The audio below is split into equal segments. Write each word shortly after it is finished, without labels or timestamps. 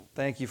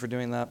Thank you for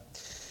doing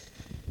that.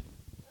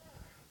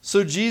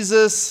 So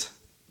Jesus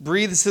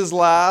breathes his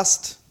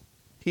last.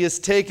 He is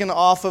taken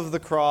off of the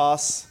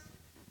cross,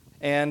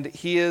 and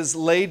he is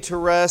laid to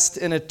rest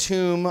in a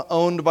tomb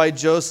owned by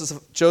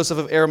Joseph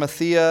of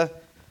Arimathea,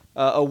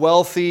 a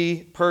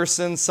wealthy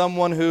person,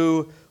 someone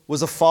who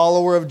was a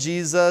follower of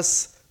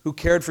Jesus, who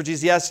cared for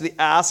Jesus. He actually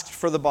asked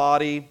for the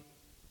body,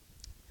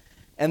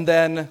 and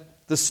then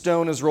the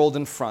stone is rolled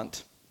in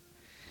front.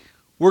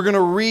 We're going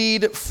to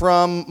read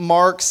from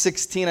Mark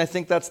 16. I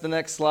think that's the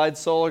next slide.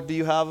 Sol, do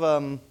you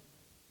have...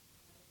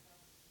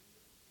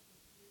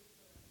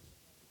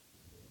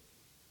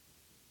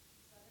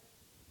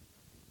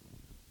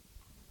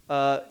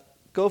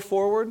 Go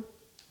forward.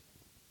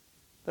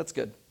 That's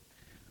good.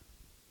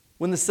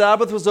 When the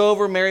Sabbath was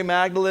over, Mary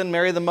Magdalene,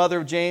 Mary the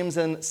mother of James,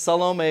 and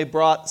Salome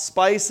brought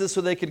spices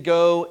so they could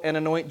go and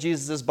anoint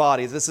Jesus'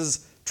 body. This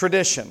is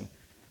tradition,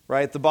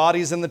 right? The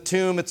body's in the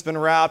tomb, it's been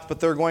wrapped,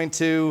 but they're going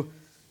to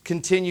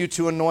continue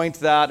to anoint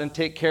that and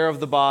take care of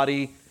the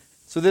body.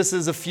 So this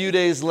is a few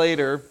days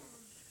later.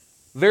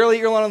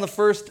 Verily, early on the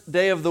first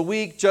day of the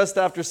week, just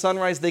after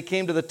sunrise, they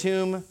came to the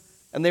tomb,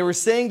 and they were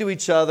saying to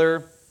each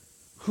other,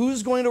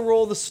 "Who's going to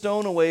roll the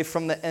stone away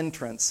from the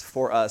entrance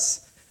for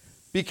us?"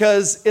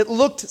 Because it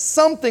looked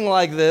something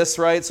like this,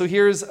 right? So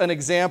here's an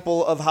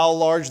example of how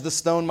large the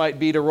stone might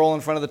be to roll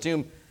in front of the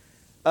tomb.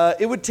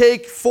 It would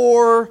take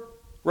 4,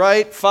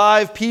 right,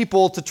 5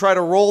 people to try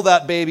to roll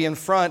that baby in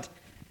front.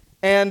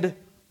 And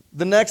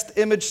the next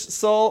image,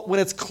 Saul, when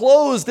it's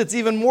closed, it's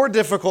even more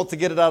difficult to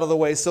get it out of the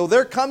way. So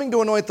they're coming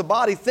to anoint the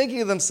body, thinking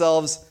to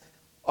themselves,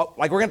 oh,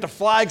 like we're going to have to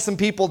flag some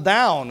people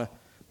down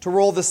to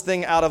roll this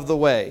thing out of the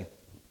way.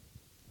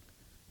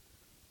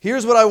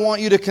 Here's what I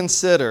want you to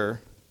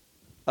consider.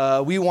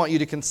 We want you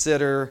to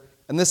consider,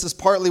 and this is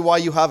partly why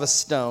you have a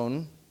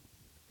stone.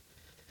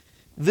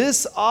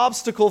 This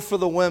obstacle for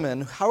the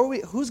women,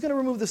 who's going to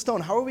remove the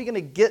stone? How are we going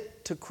to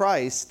get to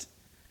Christ?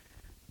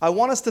 I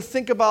want us to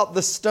think about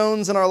the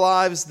stones in our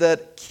lives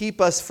that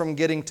keep us from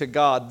getting to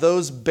God,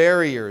 those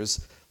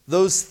barriers,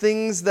 those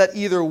things that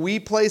either we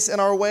place in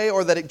our way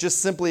or that it just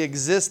simply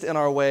exist in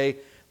our way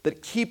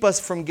that keep us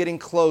from getting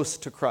close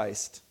to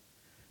Christ.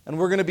 And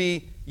we're going to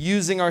be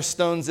using our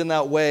stones in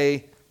that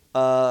way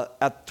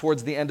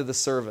towards the end of the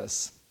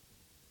service.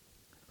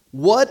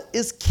 What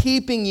is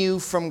keeping you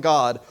from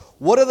God?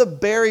 What are the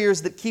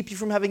barriers that keep you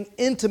from having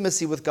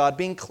intimacy with God,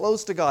 being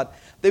close to God?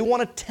 They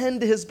want to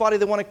tend to his body.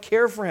 They want to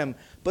care for him.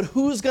 But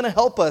who's going to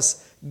help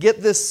us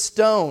get this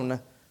stone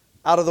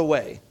out of the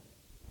way?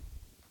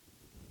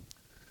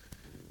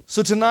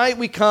 So tonight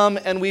we come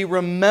and we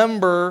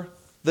remember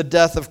the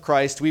death of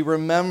Christ. We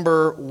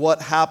remember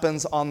what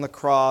happens on the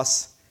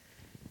cross.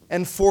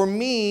 And for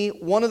me,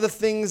 one of the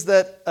things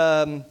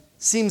that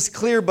seems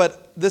clear,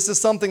 but this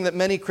is something that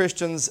many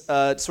Christians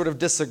sort of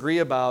disagree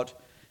about,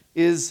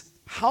 is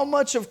how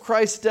much of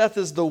Christ's death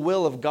is the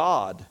will of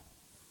God?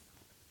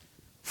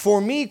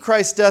 For me,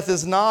 Christ's death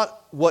is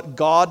not what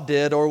God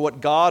did or what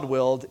God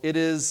willed. It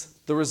is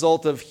the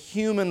result of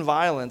human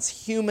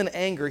violence, human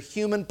anger,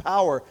 human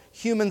power,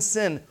 human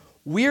sin.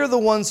 We're the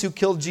ones who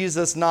killed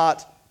Jesus,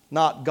 not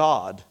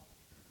God.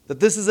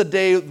 That this is a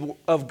day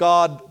of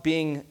God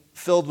being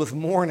filled with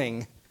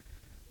mourning,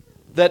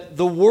 that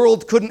the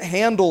world couldn't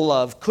handle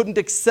love, couldn't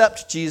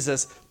accept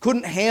Jesus,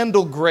 couldn't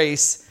handle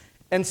grace,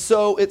 and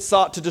so it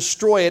sought to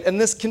destroy it.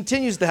 And this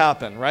continues to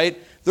happen, right?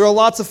 There are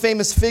lots of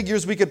famous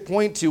figures we could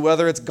point to,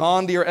 whether it's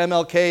Gandhi or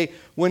MLK.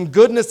 When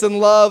goodness and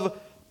love,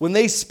 when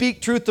they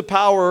speak truth to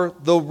power,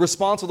 the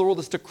response of the world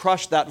is to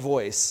crush that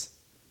voice,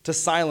 to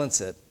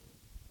silence it.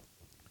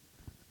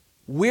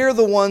 We're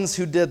the ones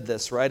who did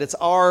this, right? It's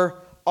our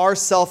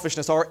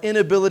selfishness, our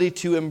inability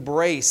to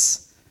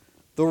embrace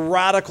the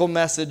radical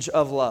message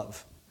of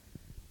love.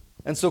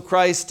 And so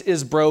Christ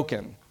is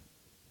broken.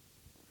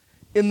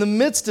 In the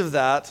midst of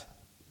that,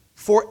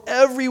 for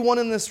everyone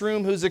in this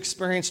room who's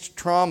experienced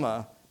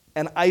trauma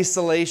and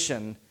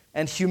isolation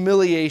and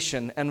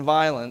humiliation and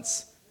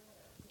violence,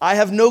 I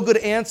have no good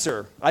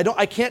answer.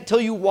 I can't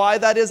tell you why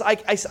that is. I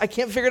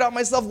can't figure it out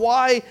myself.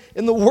 Why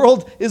in the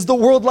world is the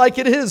world like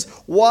it is?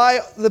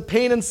 Why the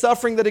pain and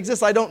suffering that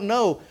exists? I don't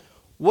know.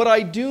 What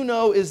I do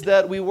know is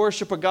that we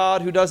worship a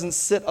God who doesn't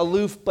sit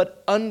aloof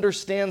but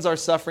understands our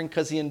suffering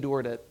because he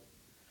endured it,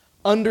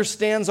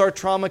 understands our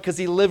trauma because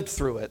he lived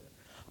through it,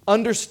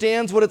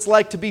 understands what it's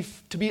like to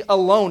be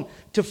alone,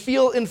 to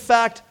feel, in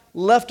fact,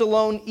 left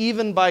alone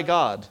even by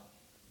God.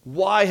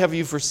 Why have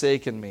you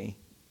forsaken me?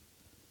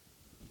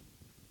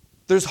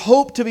 There's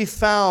hope to be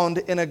found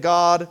in a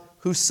God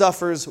who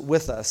suffers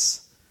with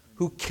us,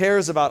 who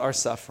cares about our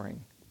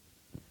suffering,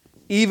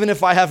 even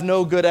if I have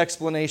no good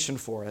explanation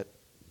for it.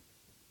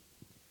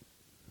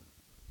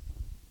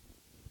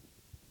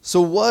 So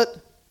what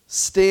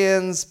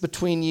stands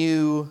between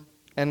you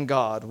and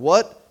God?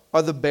 What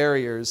are the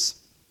barriers?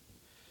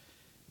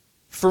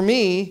 For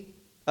me,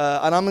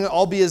 and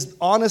I'll be as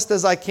honest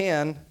as I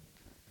can,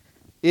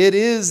 it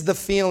is the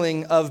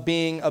feeling of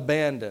being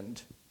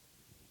abandoned.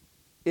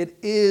 It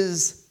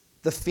is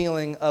the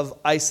feeling of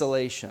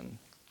isolation,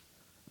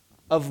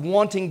 of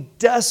wanting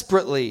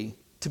desperately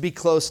to be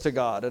close to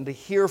God and to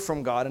hear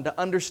from God and to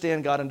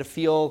understand God and to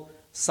feel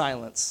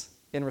silence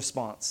in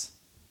response.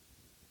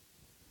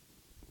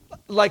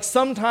 Like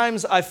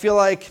sometimes I feel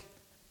like,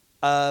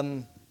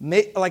 am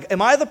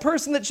I the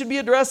person that should be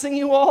addressing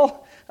you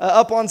all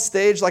up on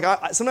stage? Like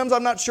sometimes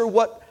I'm not sure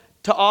what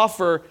to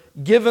offer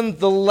given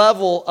the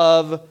level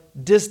of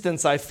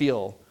distance I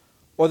feel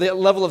or the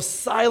level of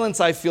silence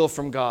I feel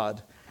from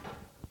God.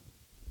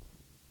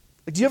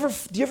 Like, do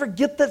you ever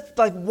get that?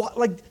 Like what?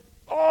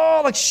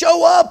 Like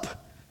show up.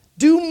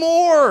 Do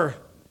more.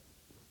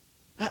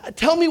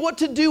 Tell me what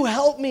to do.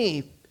 Help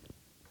me.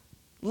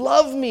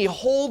 Love me.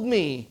 Hold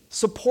me.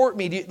 Support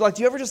me. Do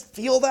you ever just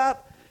feel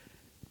that?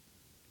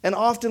 And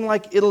often,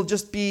 it'll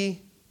just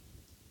be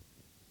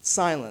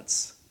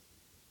silence.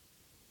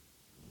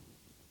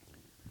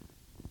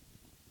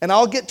 And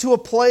I'll get to a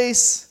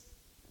place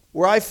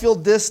where I feel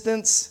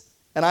distance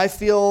and I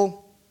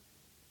feel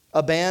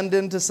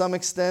abandoned to some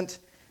extent.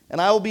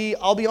 And I'll be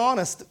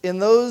honest, in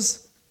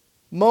those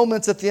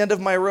moments at the end of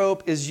my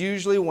rope is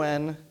usually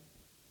when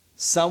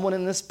someone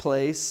in this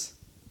place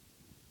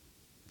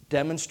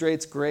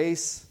demonstrates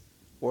grace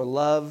or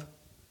love.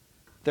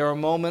 There are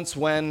moments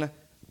when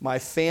my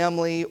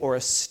family or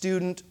a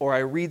student or I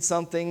read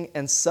something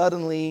and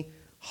suddenly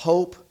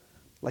hope,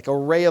 like a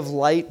ray of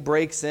light,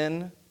 breaks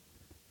in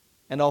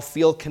and I'll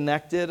feel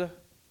connected.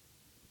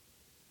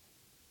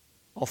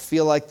 I'll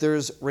feel like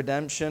there's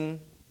redemption.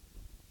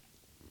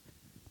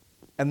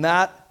 And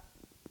that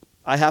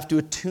I have to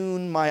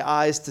attune my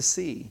eyes to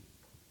see.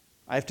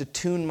 I have to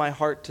tune my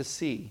heart to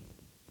see.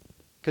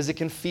 Because it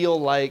can feel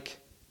like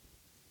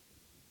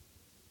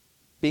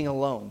being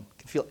alone. It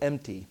can feel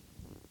empty.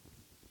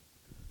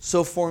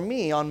 So for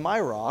me, on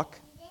my rock,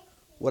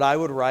 what I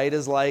would write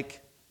is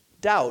like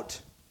doubt.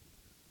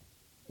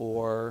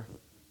 Or,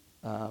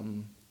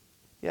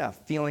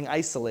 feeling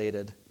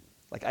isolated.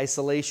 Like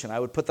isolation. I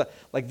would put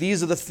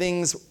these are the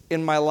things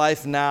in my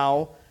life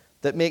now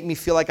that make me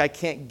feel like I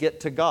can't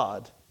get to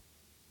God.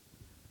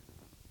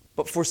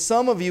 But for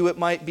some of you, it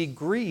might be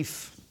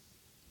grief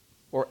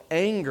or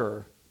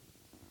anger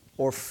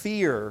or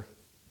fear.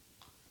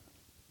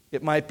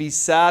 It might be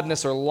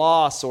sadness or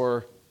loss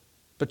or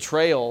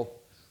betrayal.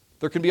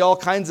 There can be all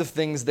kinds of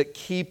things that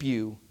keep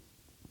you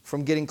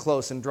from getting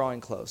close and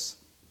drawing close.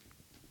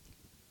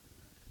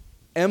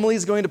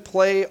 Emily's going to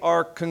play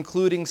our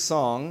concluding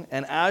song,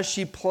 and as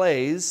she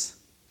plays,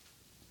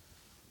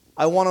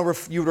 I want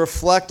you to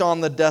reflect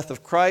on the death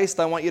of Christ.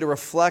 I want you to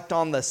reflect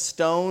on the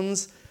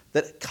stones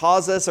that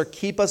cause us or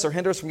keep us or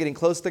hinder us from getting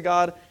close to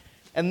God.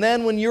 And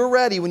then when you're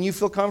ready, when you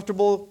feel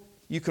comfortable,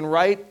 you can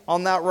write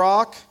on that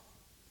rock.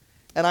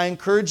 And I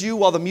encourage you,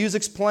 while the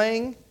music's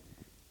playing,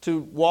 to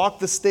walk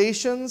the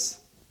stations,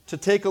 to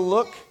take a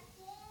look,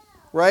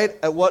 right,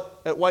 at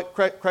what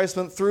Christ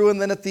went through.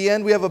 And then at the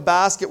end, we have a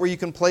basket where you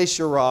can place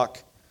your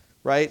rock,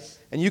 right?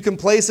 And you can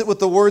place it with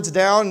the words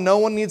down. No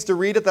one needs to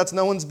read it. That's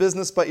no one's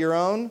business but your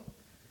own.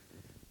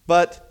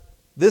 But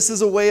this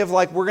is a way of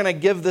we're going to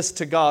give this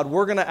to God.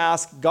 We're going to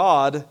ask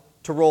God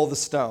to roll the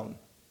stone.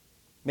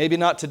 Maybe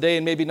not today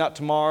and maybe not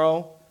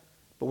tomorrow,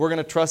 but we're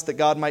going to trust that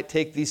God might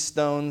take these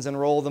stones and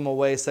roll them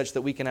away such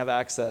that we can have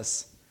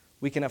access.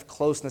 We can have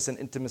closeness and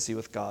intimacy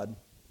with God.